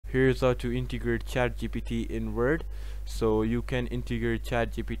Here's how to integrate ChatGPT in Word. So you can integrate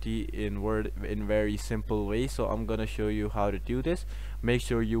ChatGPT in Word in very simple way. So I'm gonna show you how to do this. Make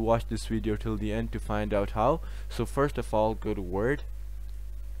sure you watch this video till the end to find out how. So first of all, go to Word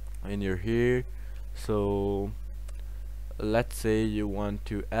and you're here. So let's say you want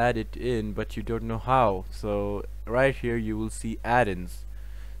to add it in but you don't know how. So right here you will see add-ins.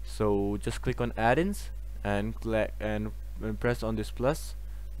 So just click on add-ins and press on this plus.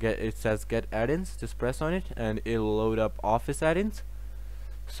 It says get add-ins. Just press on it and it'll load up Office add-ins.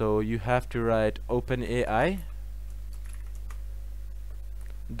 So you have to write OpenAI.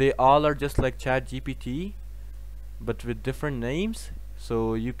 They all are just like ChatGPT but with different names.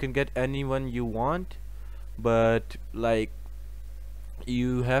 So you can get anyone you want, but like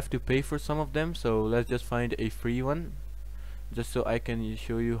you have to pay for some of them. So let's just find a free one just so I can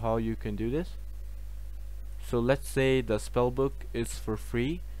show you how you can do this. So let's say the spellbook is for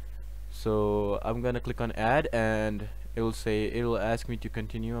free. So I'm gonna click on add and it will ask me to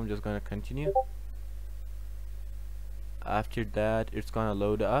continue. I'm just gonna continue. After that it's gonna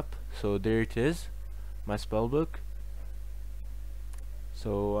load up. So there it is, my spellbook.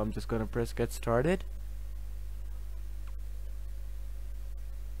 So I'm just gonna press get started.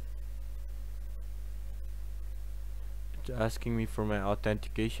 It's asking me for my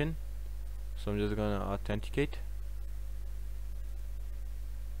authentication, so I'm just gonna authenticate.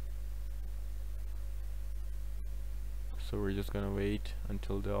 So we're just gonna wait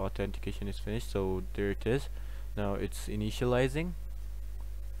until the authentication is finished. So there it is. Now it's initializing.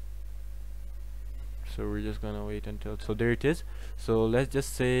 So we're just gonna wait until, so there it is. So let's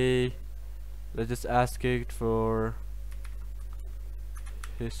just ask it for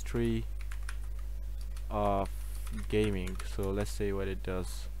history of gaming. So let's say what it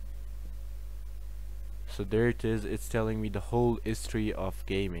does. So there it is. It's telling me the whole history of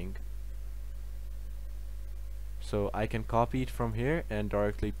gaming. So I can copy it from here and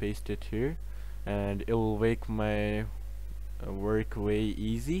directly paste it here, and it will make my work way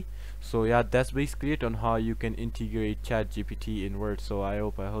easy. So yeah, that's basically it on how you can integrate ChatGPT in Word. So I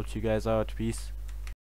hope I helped you guys out. Peace.